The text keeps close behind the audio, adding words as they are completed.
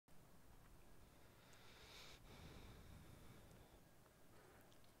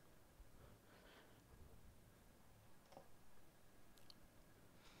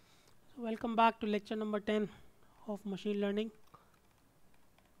Welcome back to lecture number 10 of machine learning.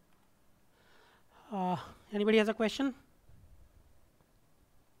 Anybody has a question?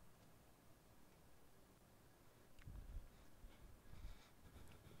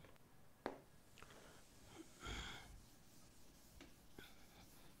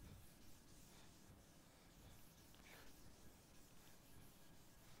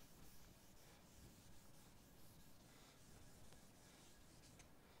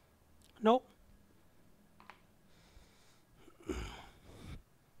 No?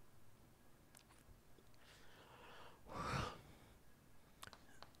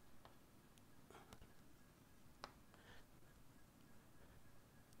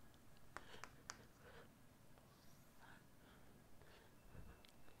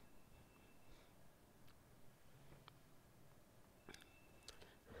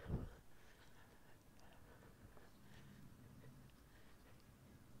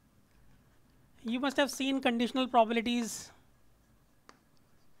 You must have seen conditional probabilities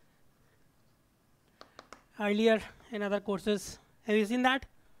earlier in other courses. Have you seen that?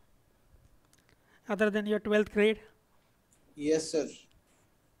 Other than your 12th grade? Yes, sir.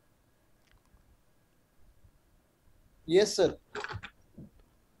 Yes, sir.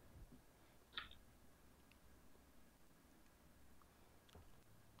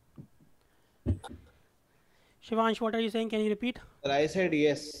 Shivansh, what are you saying? Can you repeat? Sir, I said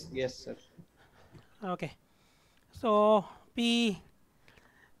yes. Yes, sir. Okay. So P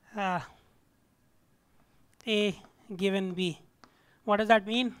A given B. What does that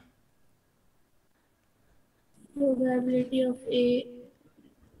mean? Probability of A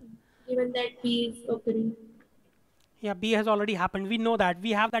given that B is occurring. Yeah, B has already happened. We know that. We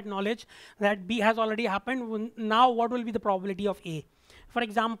have that knowledge that B has already happened. Now, what will be the probability of A? For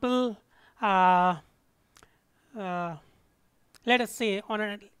example, let us say on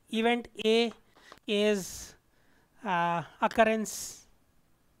an event A is occurrence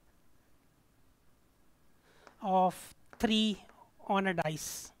of 3 on a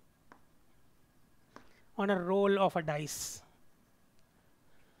dice, on a roll of a dice.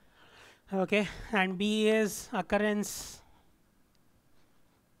 Okay, and B is occurrence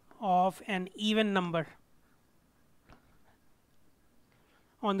of an even number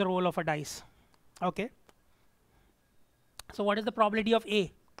on the roll of a dice. Okay, so what is the probability of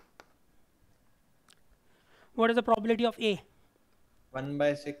A? What is the probability of A? 1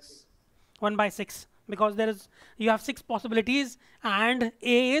 by 6. 1 by 6, because you have 6 possibilities and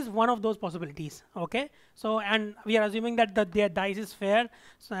A is one of those possibilities. Okay, so and we are assuming that their dice is fair,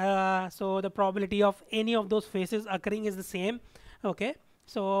 so the probability of any of those faces occurring is the same. Okay,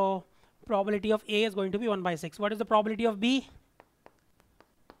 so probability of A is going to be 1 by 6. What is the probability of B?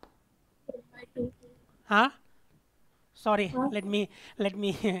 1 by 2. Huh? Sorry, Huh? let me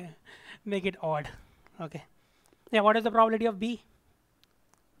make it odd. Okay, yeah, what is the probability of B?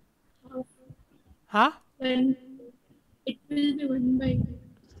 Half. Huh? When it will be 1 by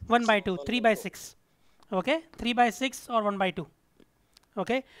 1 by 2, 3 by 6. Okay, 3 by 6 or 1 by 2.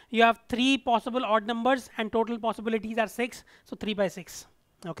 Okay, you have 3 possible odd numbers and total possibilities are 6, so 3 by 6.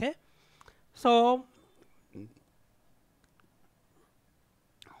 Okay, so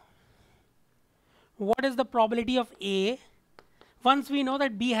what is the probability of A once we know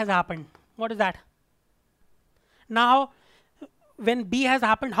that B has happened? What is that? Now, when B has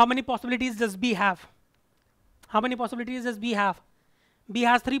happened, how many possibilities does B have? How many possibilities does B have? B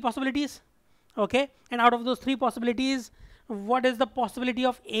has 3 possibilities. Okay, and out of those 3 possibilities, what is the possibility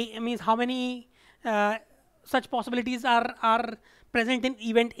of A? Means how many such possibilities are present in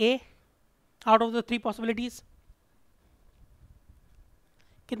event A out of the 3 possibilities?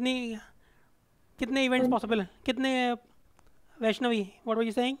 कितनी कितने events possible? कितने Vaishnavi? What were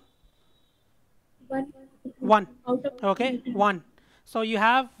you saying? 1. 1. Out of Okay, 1. So you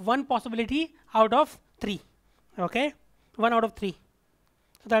have 1 possibility out of 3. Okay, 1 out of 3.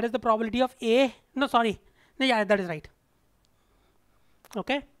 So that is the probability of A. No, sorry. No, yeah, that is right.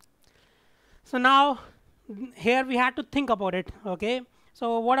 Okay. So now here we had to think about it. Okay.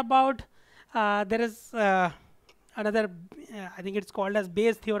 So what about there is another, I think it's called as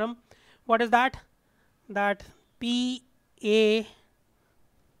Bayes theorem. What is that? That P A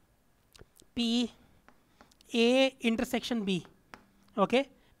intersection B. Okay.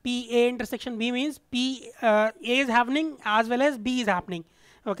 P A intersection B means A is happening as well as B is happening.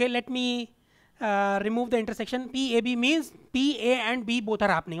 Okay. Let me remove the intersection. P A B means P A and B both are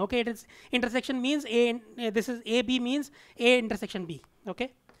happening. Okay. It is intersection means this is A B means A intersection B.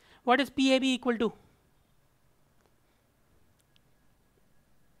 Okay. What is P A B equal to?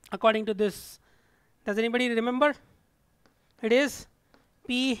 According to this, does anybody remember? It is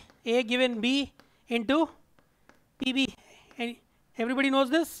P A given B into PB. Everybody knows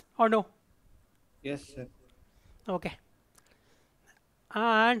this or no? Yes, sir. Okay.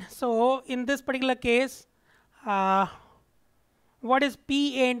 And so in this particular case, uh, what is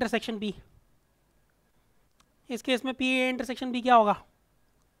PA intersection B? इस case में PA intersection B क्या होगा?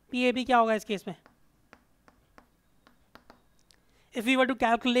 PAB क्या होगा इस case में? If we were to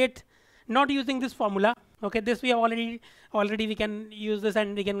calculate, not using this formula, okay, this we have already we can use this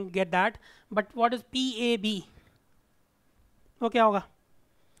and we can get that. But what is PAB? वो क्या होगा?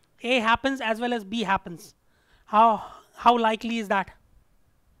 A happens as well as B happens. How likely is that?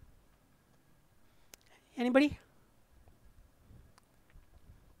 Anybody?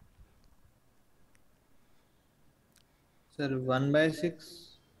 Sir, 1/6.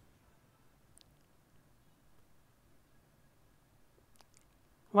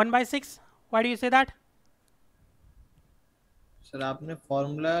 1/6. Why do you say that? Sir आपने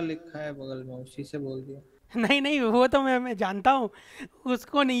formula लिखा है बगल में, उसी से बोल दिया। नहीं नहीं, वो तो मैं जानता हूँ,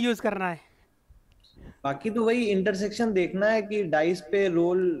 उसको नहीं यूज करना है। बाकी तो वही इंटरसेक्शन देखना है कि डाइस पे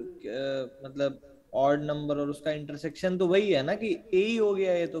रोल मतलब ऑड नंबर और उसका इंटरसेक्शन तो वही है ना कि ए ही हो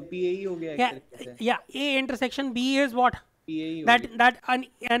गया, ये तो पी ए ही हो गया एक तरीके से। Yeah, A intersection B is what? P A ही हो That गया।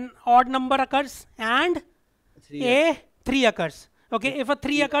 an odd number occurs and a 3 occurs. Okay, if a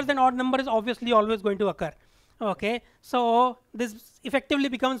 3 occurs, then odd number is obviously always going to occur. Okay, so this effectively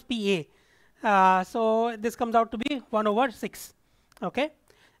becomes PA. So this comes out to be 1/6. Okay,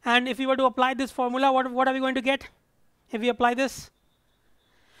 and if we were to apply this formula, what are we going to get? If we apply this,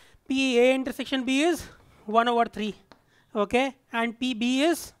 PA intersection B is 1/3. Okay, and PB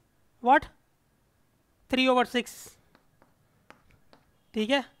is what? 3/6. ठीक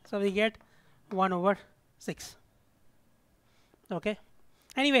है, so we get 1/6. Okay,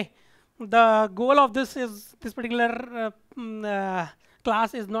 anyway, the goal of this particular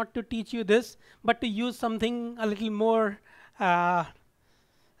class is not to teach you this, but to use something a little more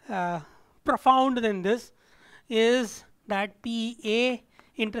profound than this, is that PA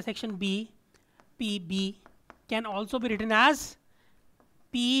intersection B, PB can also be written as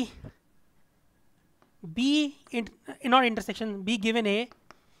PB not intersection B given A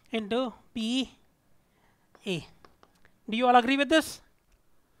into PA. Do you all agree with this?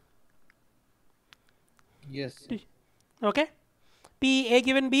 Yes. Okay, PA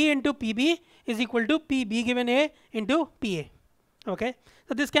given B into PB is equal to PB given A into PA. Okay,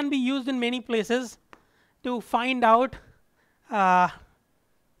 so this can be used in many places to find out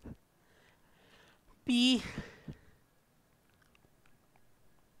P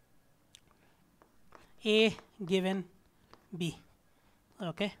A given B,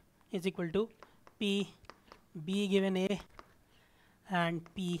 okay, is equal to P B given A and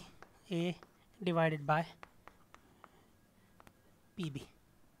P A divided by PB.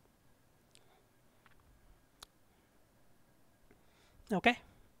 Okay,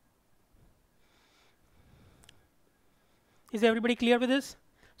 is everybody clear with this?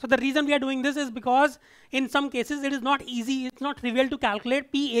 So the reason we are doing this is because in some cases it is not easy, it's not trivial to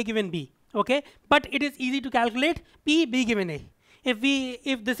calculate P A given B. Okay, but it is easy to calculate P B given A.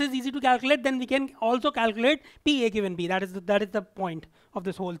 If this is easy to calculate, then we can also calculate P A given B. That is the point of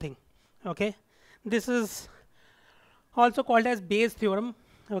this whole thing. Okay, this is also called as Bayes theorem.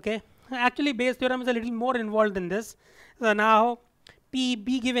 Okay, actually Bayes theorem is a little more involved than this. So now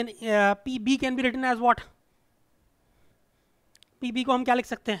PB given PB can be written as what? PB को हम क्या लिख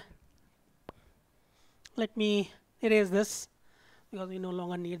सकते हैं? Let me erase this because we no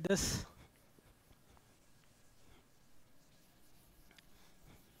longer need this.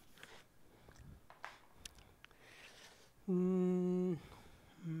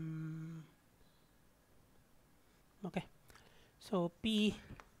 Okay, so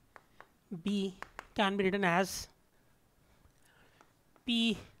PB can be written as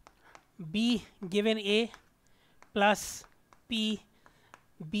PB given A plus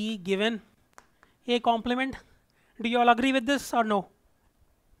PB given A complement. Do you all agree with this or no?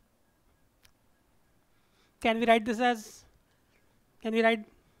 Can we write this as? Can we write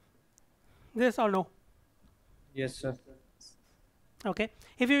this or no? Yes, sir. Okay,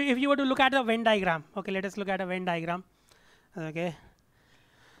 if you were to look at the Venn diagram, okay, let us look at a Venn diagram. Okay,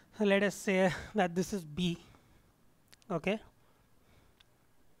 so let us say that this is B. Okay,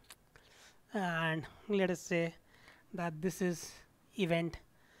 and let us say that this is event.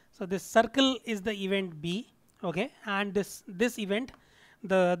 So this circle is the event B. Okay, and this event,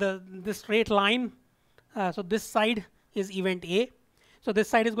 the straight line. So this side is event A. So this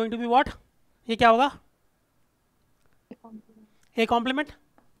side is going to be what? ये क्या होगा? A complement.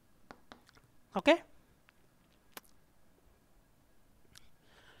 Okay,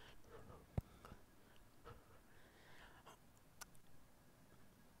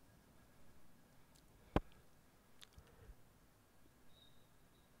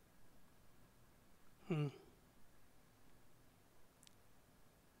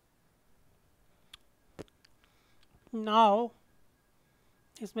 now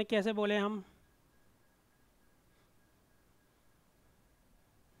इसमें कैसे बोले हम,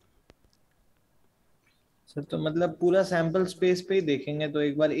 sir तो मतलब पूरा सैंपल स्पेस पे ही देखेंगे, तो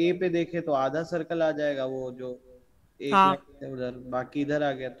एक बार ए पे देखे तो आधा सर्कल आ जाएगा, वो जो एक हाँ लाइन है उधर, बाकी इधर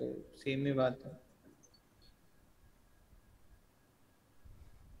आ गया तो सेम ही बात है।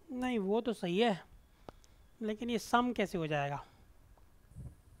 नहीं वो तो सही है, लेकिन ये सम कैसे हो जाएगा?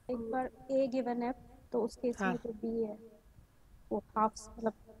 एक बार ए गिवन है तो उस केस हाँ में जो बी है वो हाफ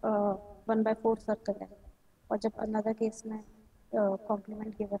मतलब 1/4 सर्कल है, और जब अनदर केस में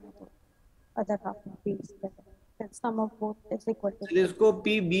कॉम्प्लीमेंट गिवन है तो अदर हाफ में B is given, some of both is equal to चलिए इसको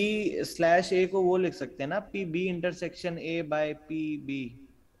पी बी स्लैश ए को वो लिख सकते हैं ना, P B intersection A by P B,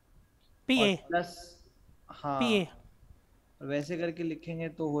 P और ए, प्लस, पी ए। हाँ वैसे करके लिखेंगे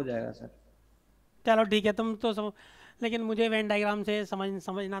तो हो जाएगा सर। चलो ठीक है, तुम तो लेकिन मुझे वेन डायग्राम से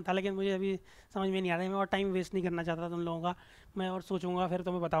समझना था, लेकिन मुझे अभी समझ में नहीं आ रहा है, मैं और टाइम वेस्ट नहीं करना चाहता तुम लोगों का, मैं और सोचूंगा फिर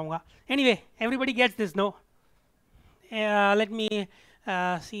तुम्हें बताऊंगा। Anyway, everybody gets this no? Let me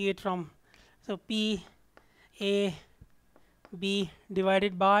see it from, so P A B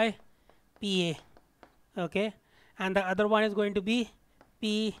divided by P A, okay, and the other one is going to be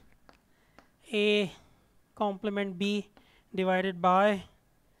p a complement b divided by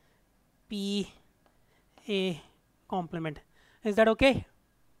p a complement. Is that okay?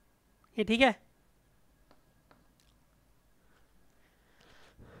 ये ठीक है?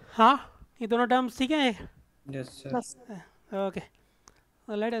 हाँ, ये दोनों terms ठीक है? Yes sir. Plus Okay,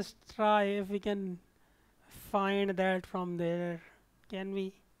 so let us try if we can find that from there. Can we?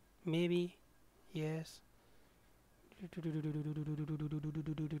 Maybe. Yes.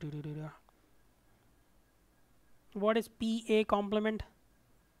 What is PA complement?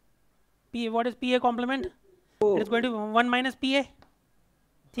 P, what is PA complement? It is going to be 1 minus PA.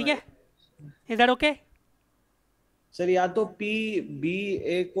 ठीक है? Is that okay? Sir या तो P B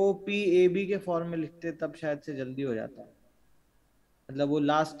ए को P A B के form में लिखते तब शायद से जल्दी हो जाता, मतलब वो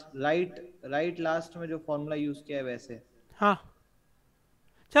लास्ट राइट लास्ट में जो फॉर्मूला यूज किया है वैसे। हाँ,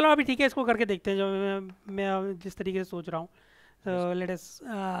 चलो अभी ठीक है, इसको करके देखते हैं जो मैं जिस तरीके से सोच रहा हूँ. So let us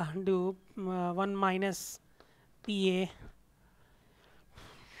do 1 minus PA,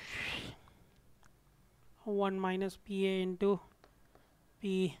 1 minus PA into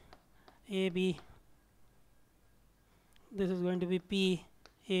PAB. This is going to be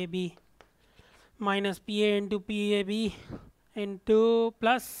PAB minus PA into PAB into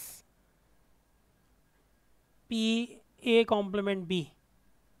plus PA complement B.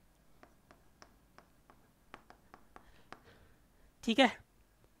 ठीक है?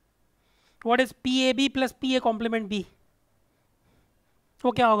 What is PAB plus PA complement B?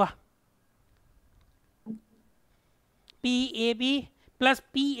 वो क्या होगा? PAB plus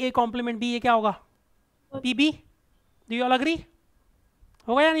PA complement B, ये क्या होगा? PB? Do you all agree?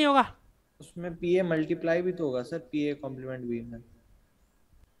 होगा या नहीं होगा? उसमें पी ए मल्टीप्लाई भी तो होगा sir, P A complement B में।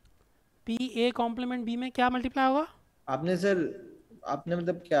 PA complement B में क्या मल्टीप्लाई होगा? आपने सर, आपने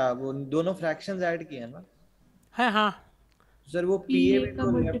मतलब क्या वो दोनों फ्रैक्शंस ऐड किए हैं ना है हाँ. सर, वो पी ए PA भी का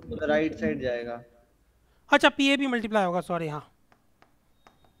तो लेफ्ट राइट multiplication साइड जाएगा। अच्छा PA भी मल्टीप्लाई होगा, सॉरी हाँ.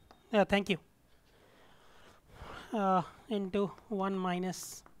 Thank you. Into 1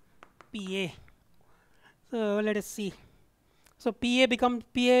 minus PA. So let us see. So PA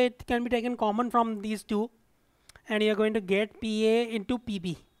can be taken common from these two, and you are going to get PA into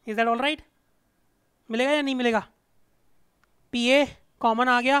PB. Is that all right? मिलेगा या नहीं मिलेगा? PA common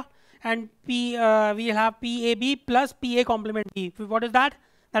आ गया, and we will have PAB plus PA complement B. What is that?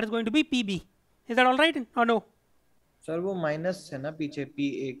 That is going to be PB. Is that all right or no? Sir वो minus है ना पीछे P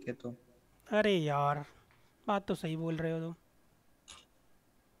A के, तो अरे यार, बात तो सही बोल रहे हो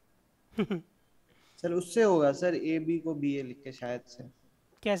तुम. सर उससे होगा सर, ए बी को बी ए लिख के शायद से।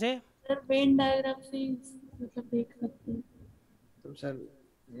 कैसे? सर वेन डायग्राम से ही मतलब देख सकते हैं। तो सर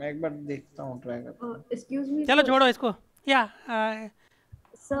मैं एक बार देखता हूँ, ट्राई करता हूँ। Excuse me, चलो sir. छोड़ो इसको. या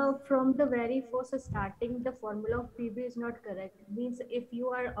So from the very first starting, the formula of PB is not correct. Means if you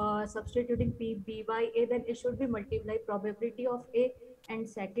are substituting PB by A, then it should be multiply probability of A, and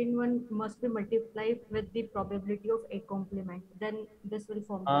second one must be multiplied with the probability of A complement. Then this will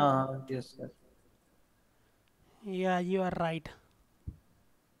form the. हाँ yes sir. yeah, you are right.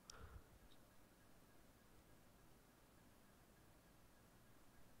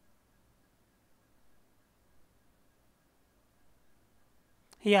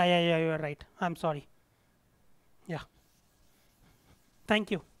 Yeah, you are right. I'm sorry. Yeah. Thank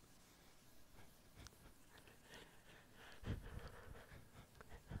you.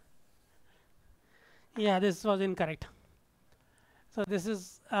 Yeah, this was incorrect. So this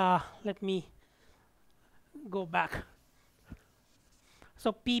is let me go back.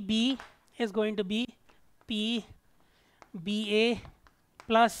 So PB is going to be PBA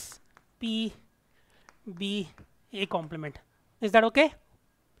plus PBA complement. Is that okay?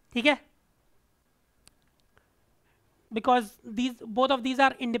 ठीक है? Because both of these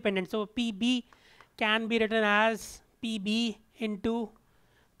are independent, so PB can be written as PB into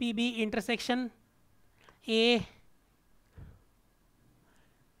PB intersection A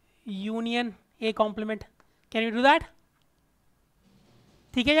union A complement. Can you do that?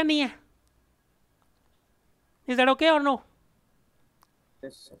 ठीक है या नहीं है? Is that okay or no?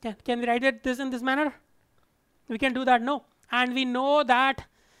 Yes, sir. Can we write this in this manner? We can do that, no? And we know that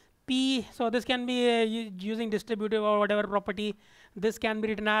P, so this can be using distributive or whatever property. This can be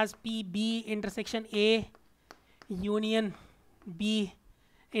written as PB intersection A union B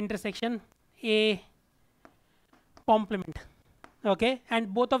intersection A complement. Okay,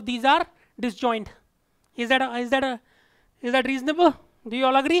 and both of these are disjoint. Is that reasonable? Do you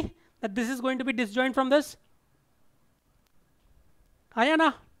all agree that this is going to be disjoint from this?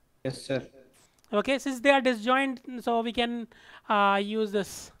 Ayana? Yes, sir. Okay, since they are disjoint, so we can use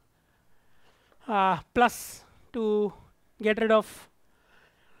this plus to get rid of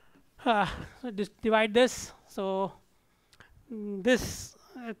so divide this. So this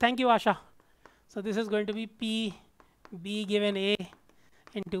thank you, Asha. So this is going to be P B given A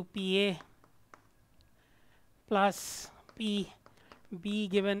into PA plus P B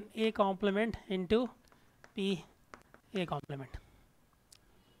given A complement into P A complement.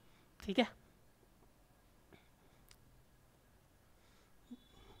 ठीक है?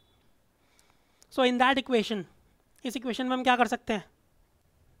 So in that equation, इस equation में हम क्या कर सकते हैं?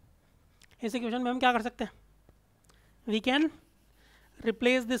 इस equation में हम क्या कर सकते हैं? We can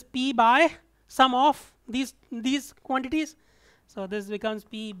replace this P by sum of these quantities. So this becomes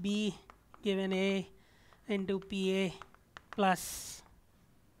P B given A into PA plus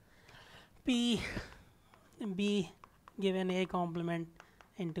P B given A complement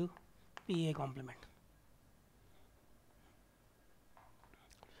into PA complement.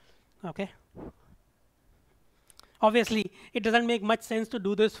 Okay. Obviously, it doesn't make much sense to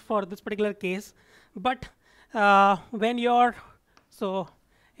do this for this particular case, but when you're, so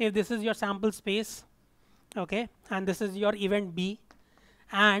if this is your sample space, okay, and this is your event B,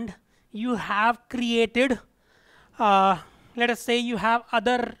 and you have created, let us say you have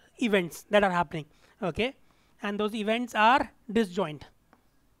other events that are happening, okay, and those events are disjoint,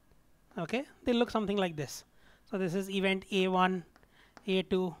 okay, they look something like this. So this is event A1,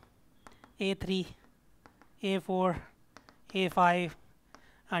 A2, A3, A4, A5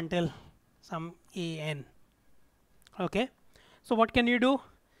 until some AN. Okay, so what can you do?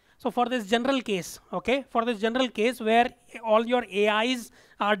 So for this general case, okay, for this general case where all your AIs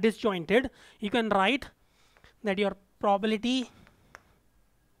are disjointed, you can write that your probability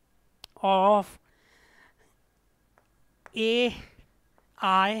of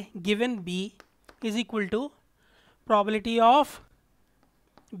AI given B is equal to probability of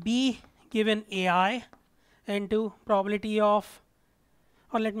B given AI into probability of,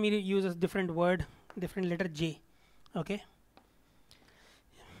 or let me use a different word, different letter J, okay,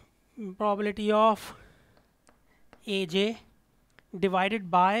 probability of AJ divided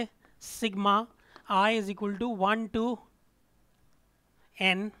by sigma I is equal to 1 to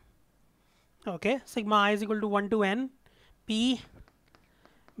n, okay, sigma I is equal to 1 to n P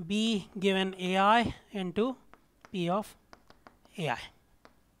B given AI into P of AI.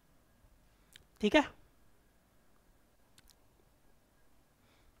 ठीक है?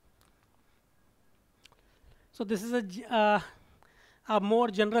 So this is a more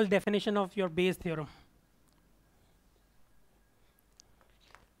general definition of your Bayes theorem.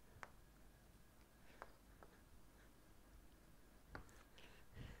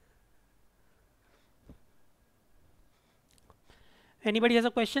 Anybody has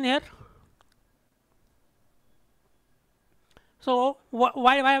a question here? So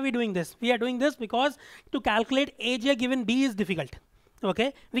why are we doing this? We are doing this because to calculate AJ given B is difficult.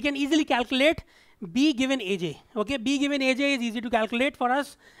 Okay, we can easily calculate B given AJ. Okay, B given AJ is easy to calculate for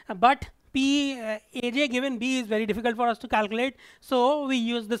us, but AJ given B is very difficult for us to calculate. So we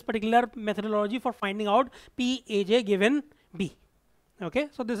use this particular methodology for finding out P AJ given B. Okay,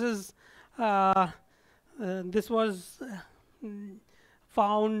 so this is this was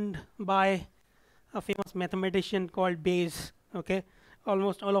found by a famous mathematician called Bayes. Okay,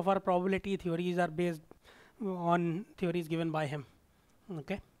 almost all of our probability theories are based on theories given by him.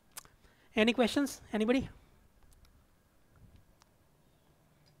 Okay, any questions? Anybody?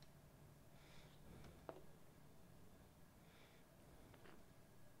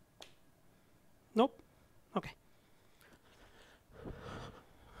 Nope.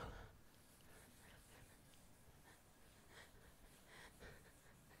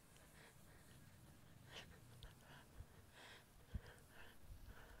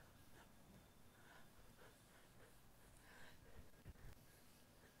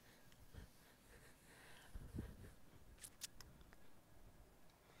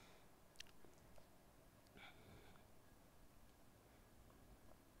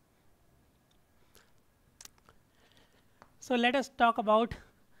 So let us talk about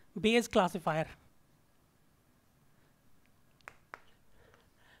Bayes classifier.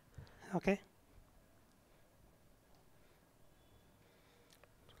 Okay.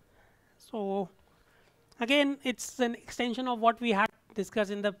 So again, it's an extension of what we had discussed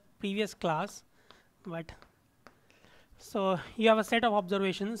in the previous class, but so you have a set of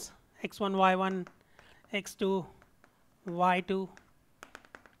observations x1, y1, x2, y2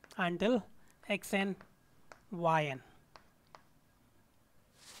 until xn, yn.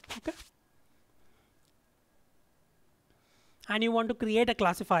 Okay. And you want to create a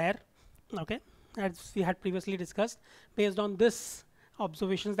classifier, okay, as we had previously discussed, based on this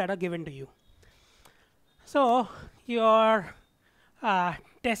observations that are given to you. So your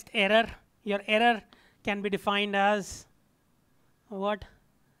test error, your error can be defined as what?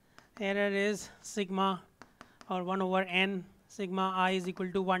 Error is sigma or 1 over n, sigma I is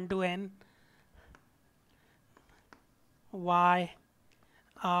equal to 1 to n, y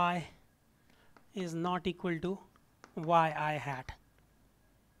I is not equal to y I hat.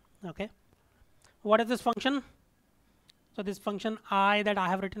 Okay. What is this function? So this function I that I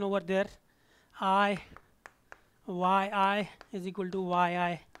have written over there, I yi is equal to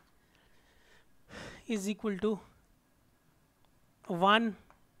yi is equal to 1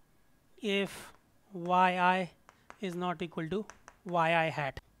 if yi is not equal to yi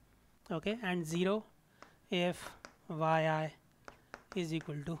hat, okay, and 0 if yi is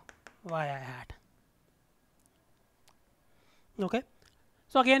equal to yi hat. Okay.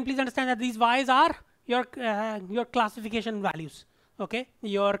 So again, please understand that these y's are your classification values, okay,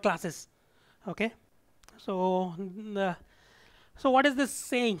 your classes, okay. So so what is this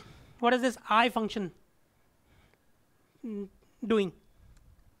saying? What is this I function doing?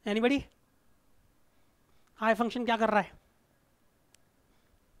 Anybody? I function क्या कर रहा है?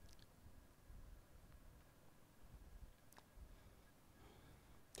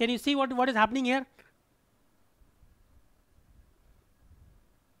 Can you see what is happening here?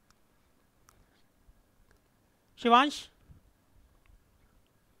 Shivansh?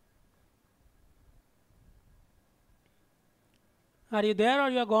 Are you there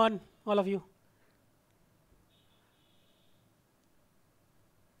or you are gone, all of you?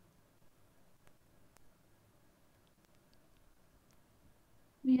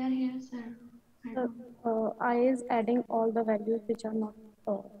 We are here, sir. I don't know. I is adding all the values which are not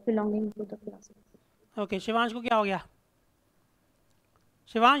belonging to the class. Okay, Shivansh को क्या हो गया?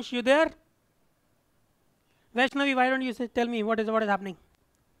 Shivansh, you there? Vaishnavi, why don't you tell me what is happening?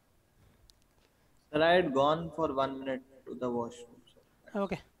 Sir, I had gone for 1 minute to the washroom. Sir.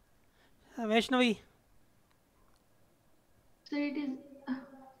 Okay. Vaishnavi. So it is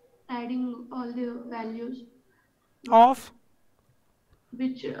adding all the values Of?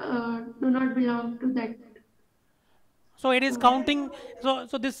 which do not belong to that. So it is counting.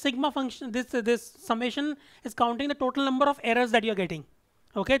 So this sigma function, this summation is counting the total number of errors that you are getting.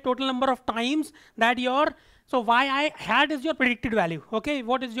 Okay, total number of times that so yi hat is your predicted value. Okay,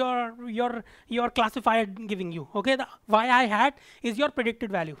 what is your classifier giving you? Okay, the yi hat is your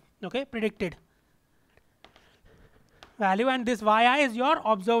predicted value. Okay, predicted value, and this yi is your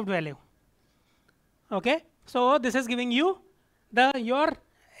observed value. Okay, so this is giving you your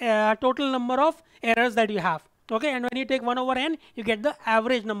total number of errors that you have. Okay, and when you take 1 over n, you get the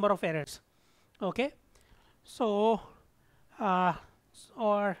average number of errors. Okay, so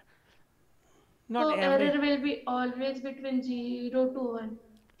or not So average. error will be always between 0 to 1.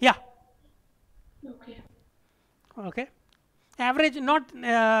 Yeah. Okay. Okay. Average, not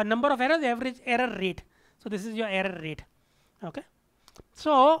number of errors, average error rate. So this is your error rate. Okay.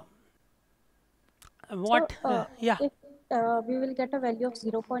 So what? So, Yeah. If we will get a value of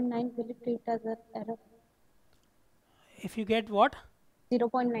 0.9, will it treat as an error? If you get what?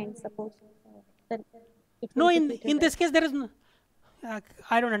 0.9, suppose. Then it No, will be in treated this case there is no.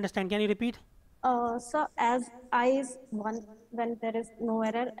 I don't understand. Can you repeat? So as I is 1 when there is no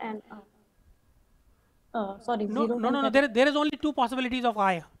error and sorry, No, 0 no, when no, no. There is only two possibilities of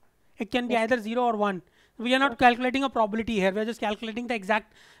I. It can be Yes. either 0 or 1. We are not calculating a probability here. We are just calculating the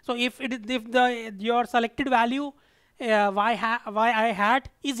exact. So if your selected value y I hat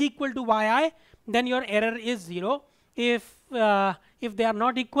is equal to yi, then your error is 0. If they are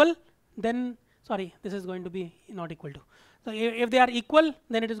not equal, then sorry, this is going to be not equal to. So if they are equal,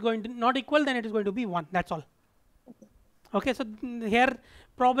 then it is going to not equal, then it is going to be 1. That's all. Okay, so here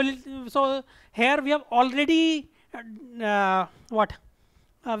probability. So here we have already what?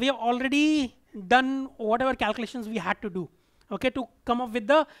 We have already done whatever calculations we had to do. Okay, to come up with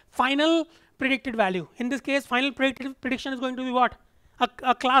the final predicted value. In this case, final prediction is going to be what?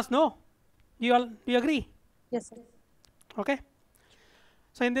 A class, no? Do you agree? Yes, sir. Okay.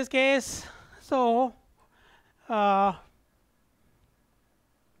 So in this case, so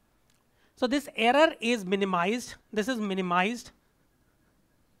so this error is minimized. This is minimized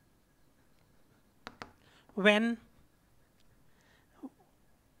when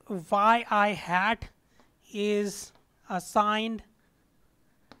yi hat is assigned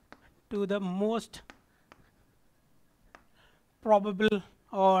to the most probable,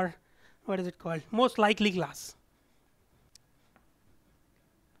 or what is it called, most likely class.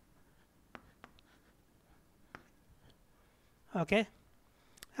 Okay.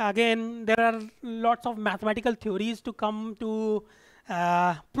 Again, there are lots of mathematical theories to come to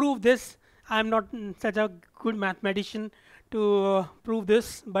prove this. I'm not such a good mathematician to prove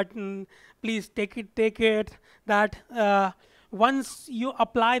this, but please take it that once you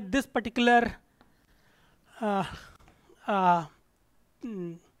apply this particular uh, uh,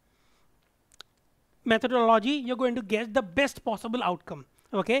 methodology, you're going to get the best possible outcome.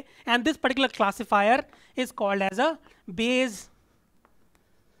 Okay, and this particular classifier is called as a Bayes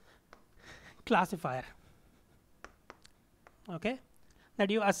classifier. Okay,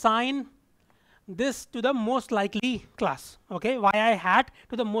 that you assign this to the most likely class. Okay, yi hat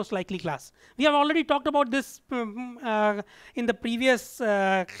to the most likely class. We have already talked about this in the previous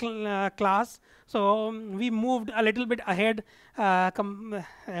class, so we moved a little bit ahead.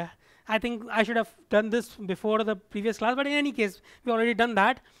 I think I should have done this before the previous class, but in any case, we already done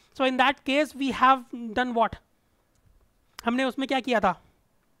that. So in that case, we have done what? हमने उसमें क्या किया था?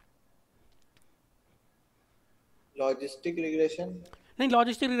 Logistic regression नहीं,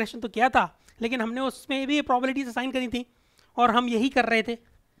 logistic regression तो किया था, लेकिन हमने उसमें भी प्रोबेबिलिटीज असाइन करी थी और हम यही कर रहे थे.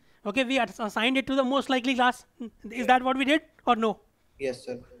 Okay, we assigned it to the most likely class. Is that what we did or no? Yes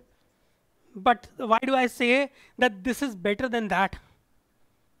sir. But why do I say that this is better than that?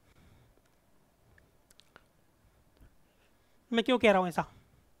 मैं क्यों कह रहा हूँ ऐसा?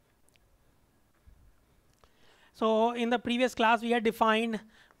 So in the previous class we had defined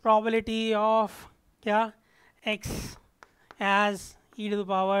probability of क्या x as e to the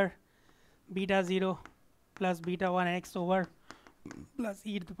power beta 0 plus beta 1 x over plus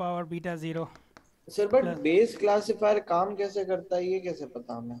e to the power beta 0. Sir but Bayes classifier काम कैसे करता है ये कैसे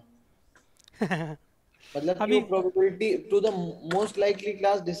पता हमें? मतलब कि वो probability to the most likely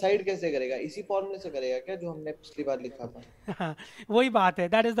class decide कैसे करेगा? इसी फॉर्मूले से करेगा क्या जो हमने पिछली बार लिखा था? वही बात है,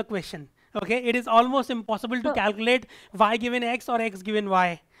 that is the question. Okay, it is almost impossible to calculate y given x or x given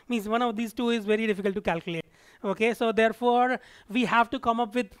y. Means one of these two is very difficult to calculate. Okay, so therefore we have to come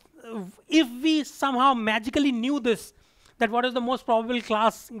up with, if we somehow magically knew this, that what is the most probable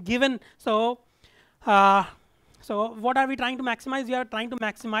class given. So so what are we trying to maximize? We are trying to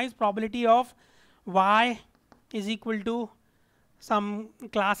maximize probability of y is equal to some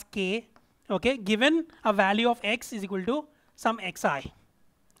class k, okay, given a value of x is equal to some xi.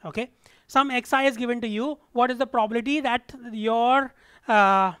 Okay, some xi is given to you. What is the probability that your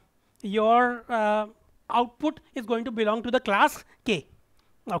output is going to belong to the class k?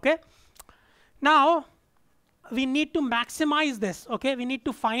 Okay, now we need to maximize this. Okay, we need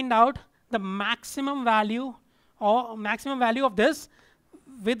to find out the maximum value or maximum value of this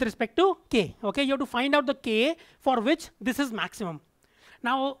with respect to k. Okay, you have to find out the k for which this is maximum.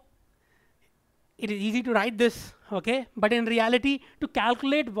 Now it is easy to write this, okay, but in reality to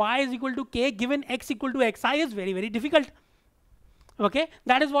calculate y is equal to k given x equal to xi is very, very difficult. Okay,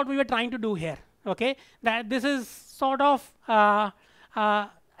 that is what we were trying to do here. Okay, that this is sort of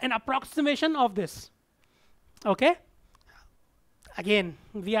an approximation of this. Okay, again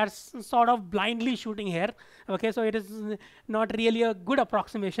we are sort of blindly shooting here. Okay, so it is not really a good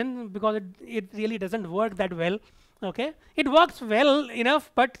approximation because it really doesn't work that well. Okay, it works well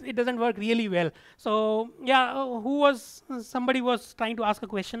enough, but it doesn't work really well. So yeah, somebody was trying to ask a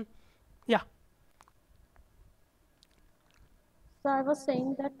question. Yeah. So I was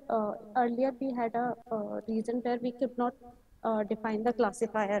saying that earlier we had a reason where we could not define the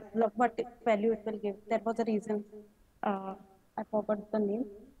classifier, what value it will give. There was a reason, I forgot the name,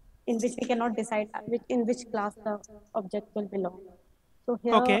 in which we cannot decide in which class the object will belong. So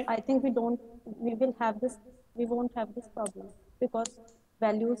here, Okay. I think we won't have this problem, because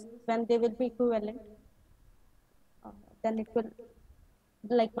values, when they will be equivalent, then it will,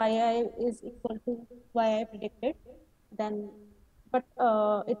 like yi is equal to yi predicted, then, but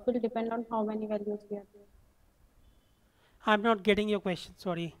it will depend on how many values we are doing. I'm not getting your question,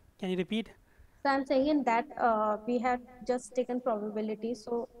 sorry. Can you repeat? So I'm saying that we had just taken probability,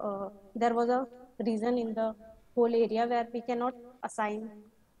 so there was a reason in the whole area where we cannot assign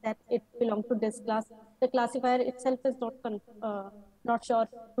that it belongs to this class. The classifier itself is not sure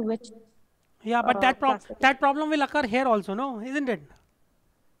to which Yeah, but that classification. problem will occur here also, no, isn't it?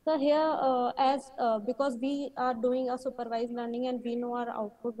 So here, because we are doing a supervised learning and we know our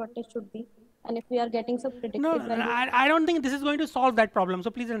output what it should be, and if we are getting some No, predictive value, I don't think this is going to solve that problem. So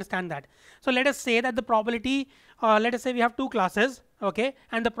please understand that. So let us say that the probability, let us say we have two classes, okay,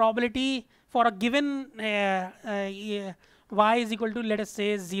 and the probability for a given y is equal to, let us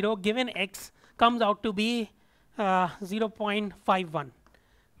say, 0 given x comes out to be 0.51.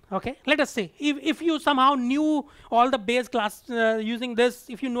 Okay, let us say if you somehow knew all the base class using this,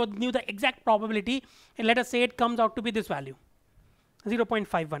 if you knew the exact probability, and let us say it comes out to be this value,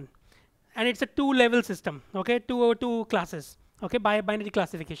 0.51, and it's a two-level system, okay, two classes, okay, by binary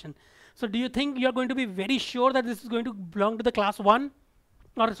classification. So do you think you are going to be very sure that this is going to belong to the class 1,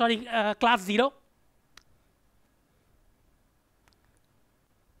 or sorry, class 0?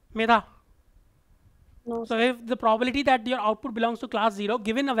 Medha? no. So if the probability that your output belongs to class 0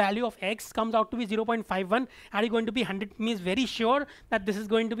 given a value of x comes out to be 0.51, are you going to be 100 means very sure that this is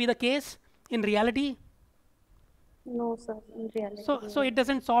going to be the case in reality? No, sir. In reality. So it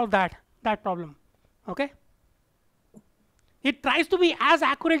doesn't solve that problem. Okay. It tries to be as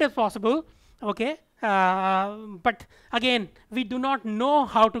accurate as possible. Okay. But again, we do not know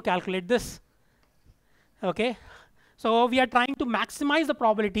how to calculate this. Okay. So we are trying to maximize the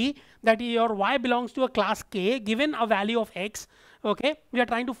probability that your y belongs to a class k given a value of x. Okay, we are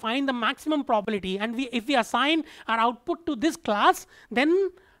trying to find the maximum probability, and if we assign our output to this class, then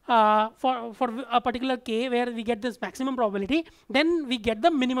for a particular k where we get this maximum probability, then we get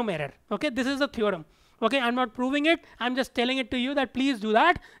the minimum error. Okay, this is the theorem. Okay, I'm not proving it. I'm just telling it to you that please do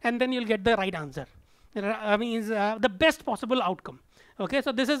that, and then you'll get the right answer. I mean, the best possible outcome. Okay,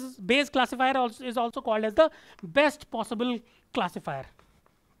 so this is Bayes classifier is also called as the best possible classifier.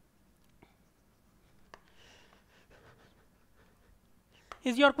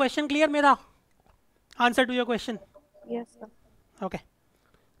 Is your question clear, Medha? Answer to your question? Yes, sir. Okay.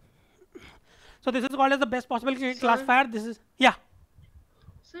 So this is called as the best possible classifier. This is, yeah.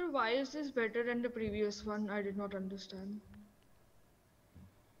 Sir, why is this better than the previous one? I did not understand.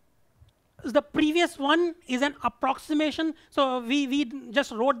 The previous one is an approximation. So we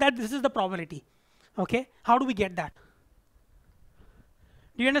just wrote that this is the probability. Okay. How do we get that?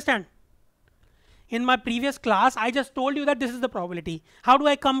 Do you understand? In my previous class, I just told you that this is the probability. How do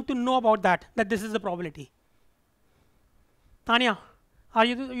I come to know about that this is the probability? Tanya, are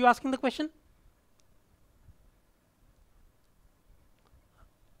you asking the question?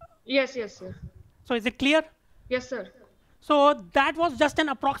 Yes, sir. So is it clear? Yes, sir. So that was just an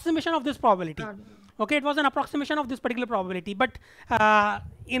approximation of this probability. Ah. Okay, it was an approximation of this particular probability, but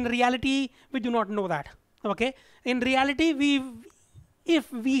in reality, we do not know that. Okay, in reality,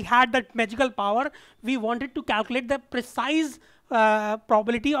 if we had that magical power, we wanted to calculate the precise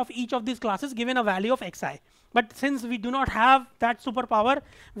probability of each of these classes given a value of xi. But since we do not have that superpower,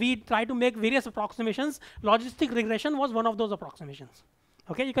 we try to make various approximations. Logistic regression was one of those approximations.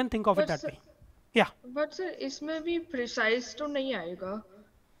 Okay, you can think of it that way. Yeah. But sir, इसमें भी precise तो नहीं आएगा.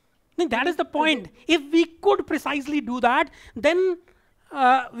 That is the point. If we could precisely do that, then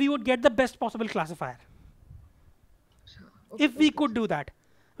we would get the best possible classifier. If we could do that.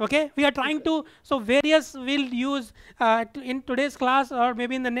 Okay, we are trying to, so various we'll use in today's class or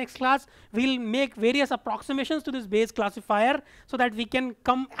maybe in the next class, we'll make various approximations to this Bayes classifier so that we can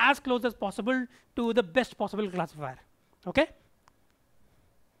come as close as possible to the best possible classifier. Okay.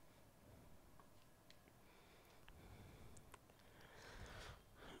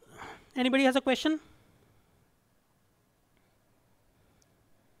 Anybody has a question?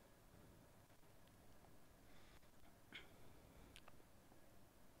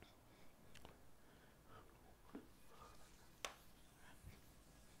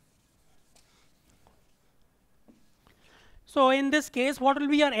 So in this case, what will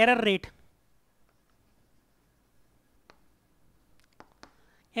be your error rate?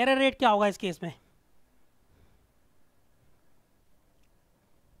 Error rate क्या होगा इस case में?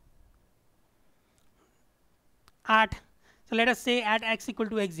 So let us say at x equal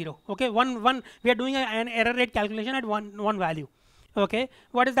to x0. Okay, we are doing an error rate calculation at one value. Okay,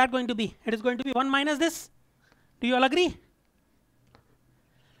 what is that going to be? It is going to be 1 minus this. Do you all agree?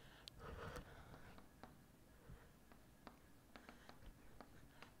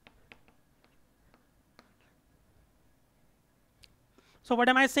 So what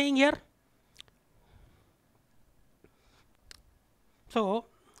am I saying here? So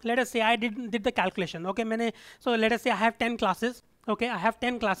let us say I did the calculation. Okay, so let us say I have 10 classes. Okay, I have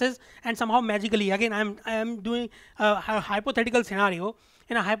 10 classes, and somehow magically, again, I am doing a hypothetical scenario.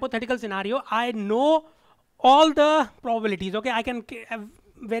 In a hypothetical scenario, I know all the probabilities. Okay, I can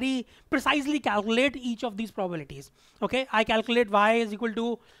very precisely calculate each of these probabilities. Okay, I calculate y is equal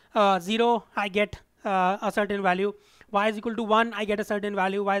to 0, I get a certain value. Y is equal to 1, I get a certain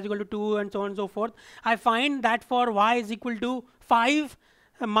value. Y is equal to 2, and so on and so forth. I find that for y is equal to 5,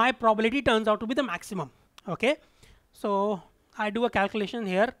 my probability turns out to be the maximum. Okay, so I do a calculation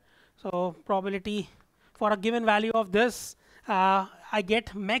here. So probability for a given value of this, I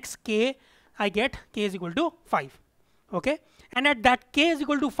get max k, I get k is equal to 5. Okay, and at that k is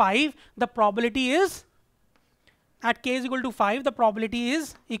equal to 5, the probability is, at k is equal to 5, the probability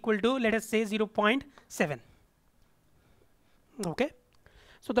is equal to, let us say, 0.7. Okay,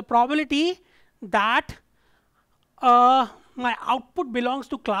 so the probability that my output belongs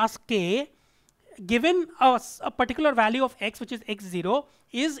to class k given a particular value of x, which is x0,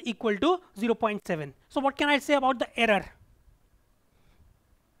 is equal to 0.7. So what can I say about the error?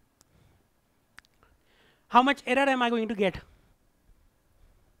 How much error am I going to get?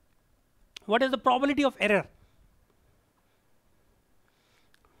 What is the probability of error?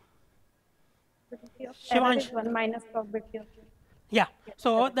 Error is 1 minus probability of. Yeah,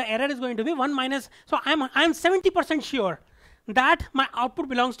 so the error is going to be 1 minus, so I'm 70% sure that my output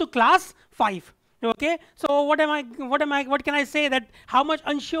belongs to class 5. Okay, so what can I say, that how much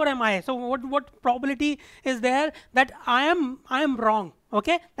unsure am I? So what probability is there that I am wrong?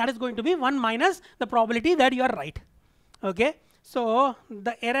 Okay, that is going to be 1 minus the probability that you are right. Okay, so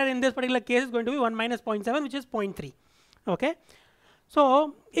the error in this particular case is going to be 1 minus 0.7, which is 0.3. Okay,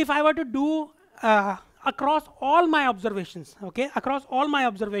 so if I were to do across all my observations, okay, across all my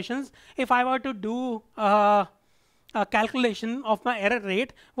observations, if I were to do a calculation of my error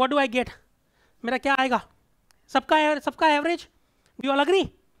rate, what do I get? मेरा क्या आएगा? सबका average? Do you all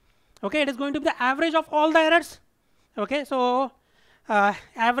agree? Okay, it is going to be the average of all the errors. Okay, so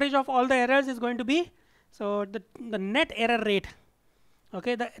average of all the errors is going to be, so the net error rate,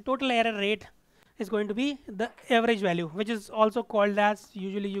 okay, the total error rate is going to be the average value, which is also called as,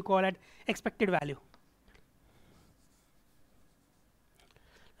 usually you call it expected value.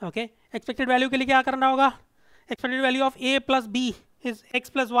 Okay, expected value के लिए क्या करना होगा? Expected value of a plus b is x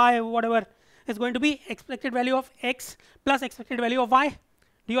plus y, whatever, is going to be expected value of x plus expected value of y.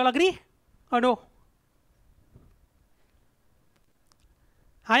 Do you all agree or no?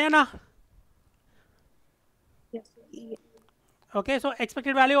 Hi Anna. Yes. Okay, so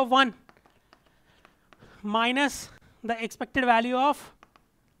expected value of 1 minus the expected value of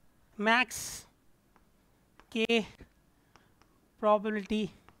max k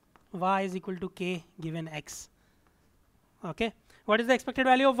probability y is equal to k given x. Okay, what is the expected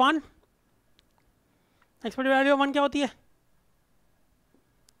value of 1? Expected value of 1 क्या होती है?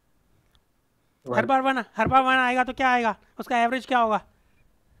 हर बार 1 आएगा तो क्या आएगा? उसका average क्या होगा?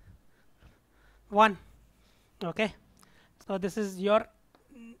 1. Okay, so this is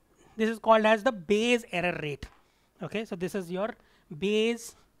called as the Bayes error rate. Okay, so this is your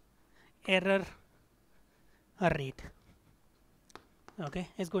Bayes error rate. Okay,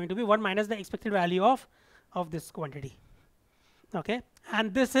 it's going to be 1 minus the expected value of this quantity. Okay,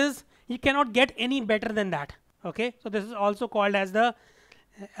 and this is, you cannot get any better than that. Okay, so this is also called as the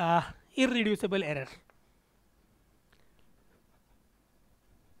irreducible error.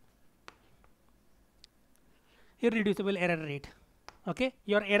 Irreducible error rate. Okay,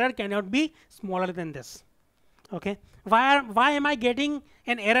 your error cannot be smaller than this. Okay, why am I getting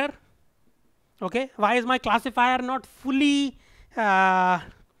an error? Okay, why is my classifier not fully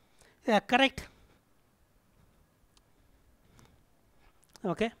correct?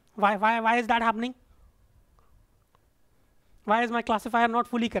 Okay, why is that happening? Why is my classifier not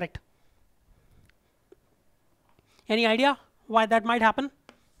fully correct? Any idea why that might happen?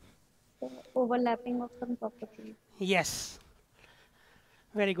 Overlapping of some properties. Yes,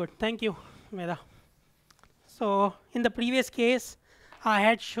 very good, thank you, Meda. So in the previous case, I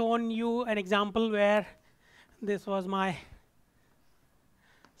had shown you an example where this was my,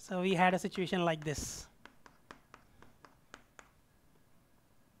 so we had a situation like this.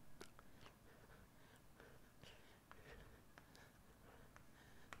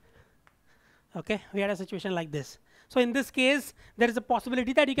 Okay, we had a situation like this. So in this case, there is a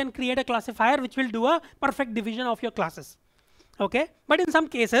possibility that you can create a classifier which will do a perfect division of your classes. Okay, but in some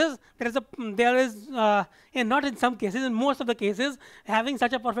cases, not in some cases, in most of the cases, having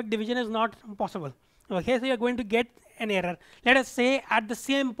such a perfect division is not possible. Okay, so you are going to get an error. Let us say at the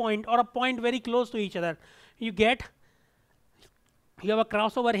same point or a point very close to each other, you have a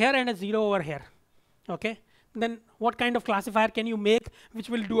crossover here and a 0 over here. Okay, then what kind of classifier can you make which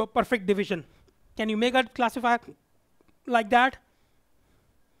will do a perfect division? Can you make a classifier like that?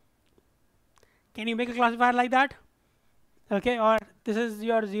 Can you make a classifier like that? Okay, or This is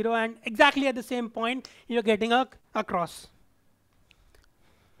your 0, and exactly at the same point you're getting a cross.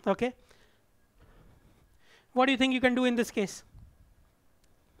 Okay. What do you think you can do in this case?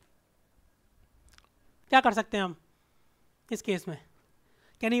 क्या कर सकते हैं हम इस case में?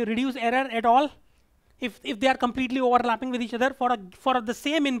 Can you reduce error at all? If they are completely overlapping with each other, for the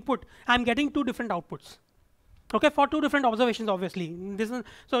same input, I'm getting two different outputs. Okay, for two different observations, obviously.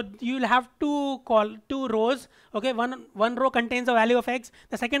 So you'll have to call two rows. Okay, one row contains a value of x,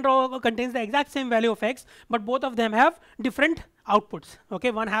 the second row contains the exact same value of x, but both of them have different outputs.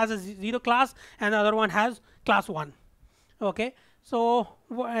 Okay, one has a 0 class and the other one has class 1. Okay, so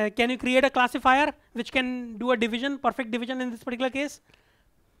can you create a classifier which can do a division, perfect division in this particular case?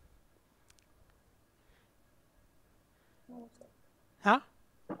 हाँ,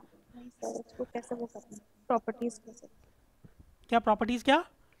 sir इसको कैसे वो करना है? Properties कैसे? क्या properties क्या?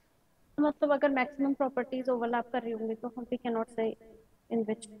 मतलब अगर मैक्सिमम प्रॉपर्टीज ओवरलैप कर रही होंगी तो हम वी कैन नॉट से in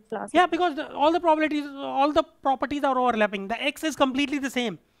which class. Yeah, because all the properties are overlapping. The x is completely the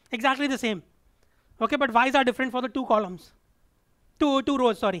same, exactly the same. Okay, but y's are different for the two columns, two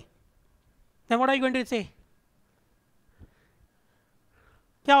rows. Sorry. Then what are you going to say?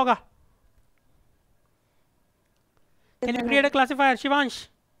 क्या होगा? Can you create a classifier, Shivansh?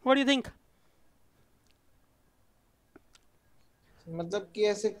 What do you think? मतलब कि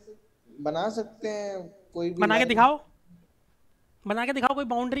ऐसे बना सकते हैं कोई भी बना के दिखाओ कोई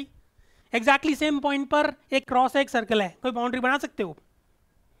बाउंड्री. एग्जैक्टली सेम पॉइंट पर एक क्रॉस है, एक सर्कल है, कोई बाउंड्री बना सकते हो?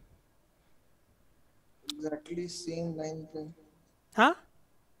 एग्जैक्टली सेम लाइन पे. हाँ,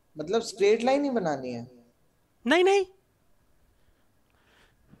 मतलब स्ट्रेट लाइन ही बनानी है? नहीं,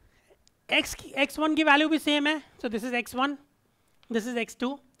 x1 की वैल्यू भी सेम है. So this is x1, this is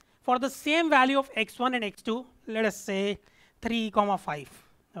x2. For the same value of x1 and x2, let us से 3,5.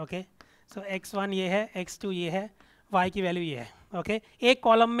 ओके, सो x1 ये है, x2 ये है, y की वैल्यू ये है. ओके, एक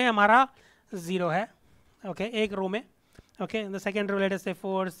कॉलम में हमारा 0 है. ओके, एक रो में. Okay, the second row let us से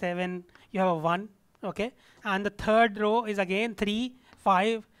 4, 7, you have 1. Okay, and the third row is again 3,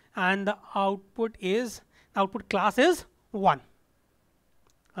 5, and the output class is 1.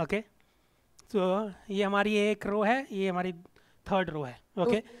 Okay, so ये हमारी एक रो है, ये हमारी थर्ड रो है.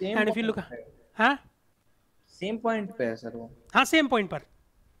 Okay, and if you look, हाँ, सेम पॉइंट पे है सर वो. हाँ, सेम पॉइंट पर.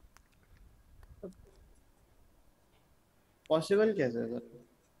 पॉसिबल कैसे है सर?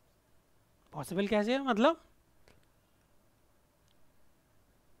 पॉसिबल कैसे है मतलब?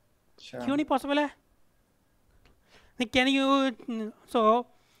 क्यों नहीं पॉसिबल है? Can you, so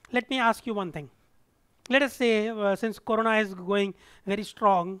let me ask you one thing. Let us say since corona is going very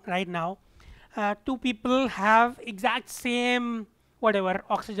strong right now, two people have exact same whatever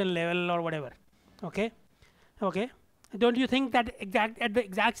oxygen level or whatever. Okay, don't you think that at the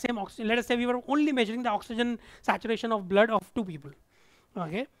exact same oxygen, let us say we were only measuring the oxygen saturation of blood of two people.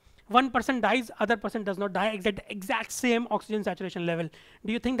 Okay, one person dies, other person does not die at the exact same oxygen saturation level.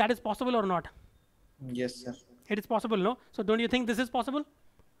 Do you think that is possible or not? Yes sir. It is possible, no? So don't you think this is possible?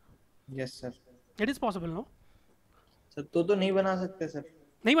 Yes sir. It is possible, no? Sir तो नहीं बना सकते sir.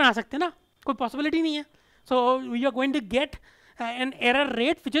 नहीं बना सकते ना, कोई possibility नहीं है. So you are going to get an error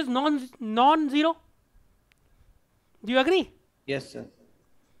rate which is non-zero. Do you agree? Yes sir.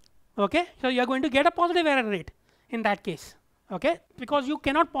 Okay, so you are going to get a positive error rate in that case. Okay, because you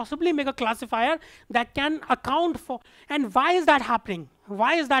cannot possibly make a classifier that can account for. And why is that happening?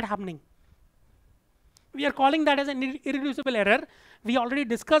 Why is that happening? We are calling that as an irreducible error. We already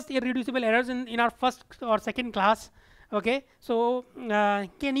discussed irreducible errors in our first or second class. Okay, so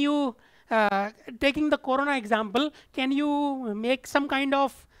can you, taking the corona example, can you make some kind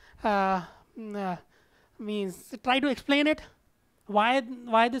of means try to explain it?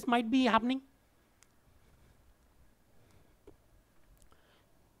 Why this might be happening?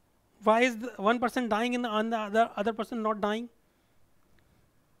 Why is one person dying and the other person not dying?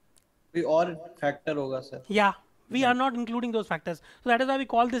 कोई और factor होगा sir. Yeah, we are not including those factors. So that is why we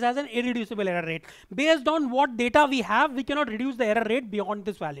call this as an irreducible error rate. Based on what data we have, we cannot reduce the error rate beyond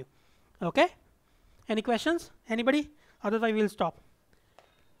this value. Okay? Any questions? Anybody? Otherwise, we'll stop.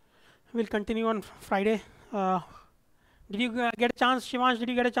 We'll continue on Friday. Did you get a chance, Shivansh? Did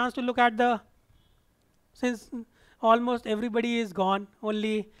you get a chance to look at since almost everybody is gone,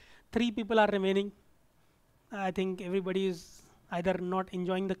 only 3 people are remaining. I think everybody is either not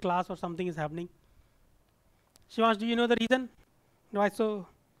enjoying the class or something is happening. Shivansh, do you know the reason why so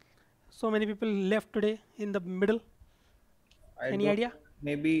many people left today in the middle? Any idea?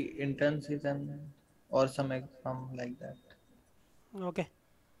 Maybe intern season or some exam like that. Okay.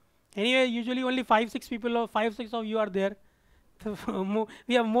 Anyway, usually only 5-6 people or 5-6 of you are there.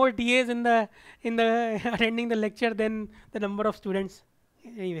 We have more TAs in the attending the lecture than the number of students.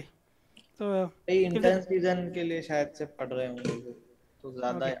 Anyway, so भाई if the intern season के लिए शायद से पढ़ रहे होंगे वो, तो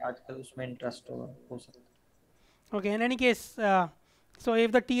ज्यादा okay. आजकल उसमें इंटरेस्ट हो सकता है. Okay, in any case, so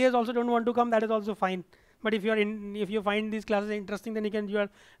if the TAs also don't want to come, that is also fine. But if if you find these classes interesting, then you are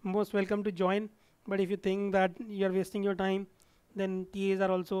most welcome to join. But if you think that you are wasting your time, then TAs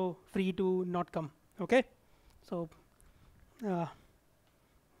are also free to not come. Okay, so uh,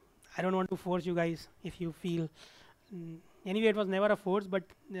 I don't want to force you guys if you feel. Anyway, it was never a force, but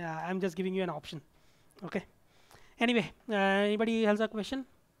I'm just giving you an option. Okay. Anyway, anybody else a question?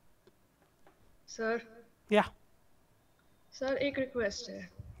 Sir, Yeah, sir, एक request है.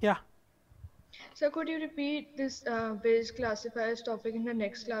 yeah. Sir, could you repeat this base classifiers topic in the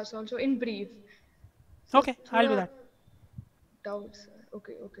next class also in brief? Sir, Okay, I'll do थोड़ा that. doubt, sir.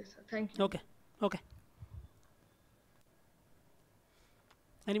 Okay, okay, sir. Thank you. Okay, okay.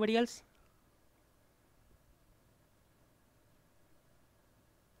 Anybody else?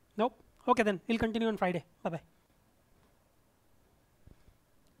 Nope. Okay, then we'll continue on Friday. Bye bye.